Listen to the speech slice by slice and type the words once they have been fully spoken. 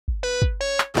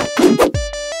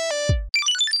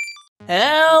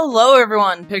Hello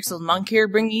everyone, Pixels Monk here,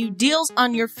 bringing you deals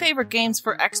on your favorite games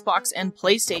for Xbox and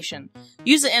PlayStation.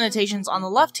 Use the annotations on the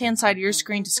left-hand side of your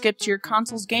screen to skip to your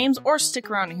console's games or stick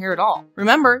around and hear it all.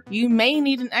 Remember, you may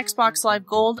need an Xbox Live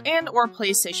Gold and or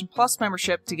PlayStation Plus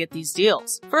membership to get these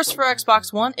deals. First for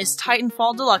Xbox One is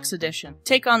Titanfall Deluxe Edition.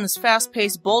 Take on this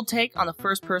fast-paced, bold take on the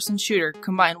first-person shooter.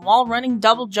 Combine wall-running,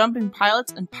 double-jumping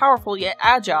pilots and powerful yet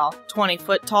agile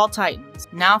 20-foot-tall titans.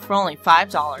 Now for only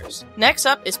 $5. Next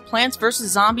up is Plants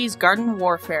vs. Zombies Garden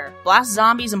Warfare. Blast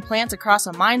zombies and plants across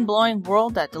a mind-blowing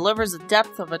world that delivers the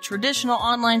depth of a traditional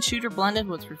online shooter blended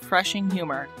with refreshing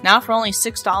humor. Now for only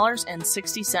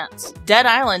 $6.60. Dead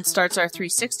Island starts our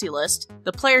 360 list.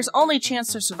 The player's only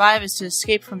chance to survive is to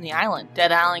escape from the island.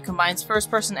 Dead Island combines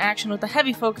first-person action with a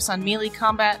heavy focus on melee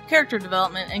combat, character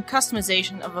development, and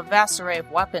customization of a vast array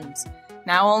of weapons.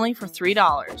 Now only for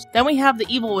 $3. Then we have The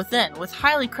Evil Within, with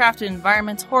highly crafted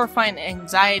environments, horrifying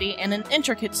anxiety, and an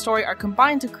intricate story are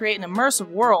combined to create an immersive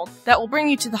world that will bring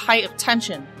you to the height of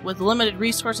tension. With limited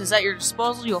resources at your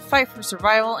disposal, you'll fight for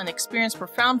survival and experience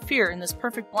profound fear in this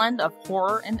perfect blend of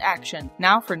horror and action.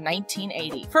 Now for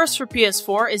 $19.80. First for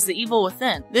PS4 is The Evil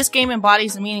Within. This game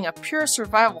embodies the meaning of pure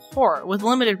survival horror. With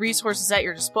limited resources at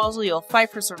your disposal, you'll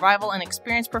fight for survival and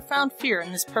experience profound fear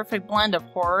in this perfect blend of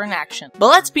horror and action. But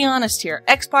let's be honest here.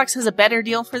 Xbox has a better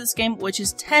deal for this game, which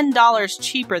is $10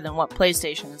 cheaper than what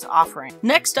PlayStation is offering.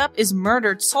 Next up is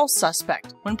Murdered Soul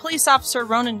Suspect. When police officer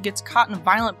Ronan gets caught in a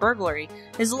violent burglary,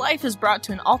 his life is brought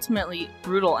to an ultimately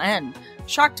brutal end.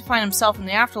 Shocked to find himself in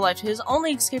the afterlife, his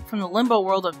only escape from the limbo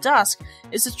world of dusk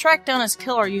is to track down his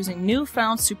killer using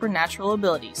newfound supernatural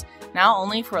abilities. Now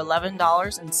only for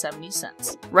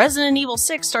 $11.70. Resident Evil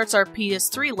 6 starts our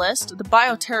PS3 list. The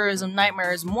bioterrorism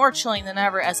nightmare is more chilling than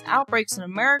ever as outbreaks in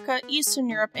America, Eastern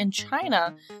Europe, and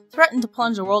China threaten to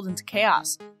plunge the world into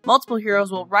chaos. Multiple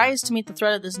heroes will rise to meet the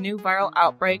threat of this new viral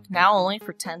outbreak, now only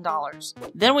for $10.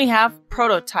 Then we have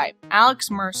Prototype, Alex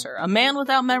Mercer, a man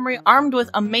without memory armed with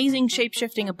amazing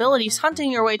shape-shifting abilities, hunting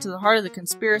your way to the heart of the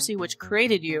conspiracy which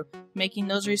created you, making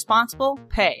those responsible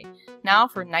pay. Now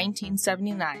for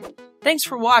 $19.79. Thanks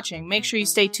for watching. Make sure you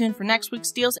stay tuned for next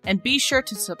week's deals and be sure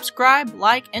to subscribe,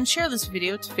 like, and share this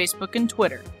video to Facebook and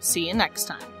Twitter. See you next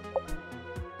time.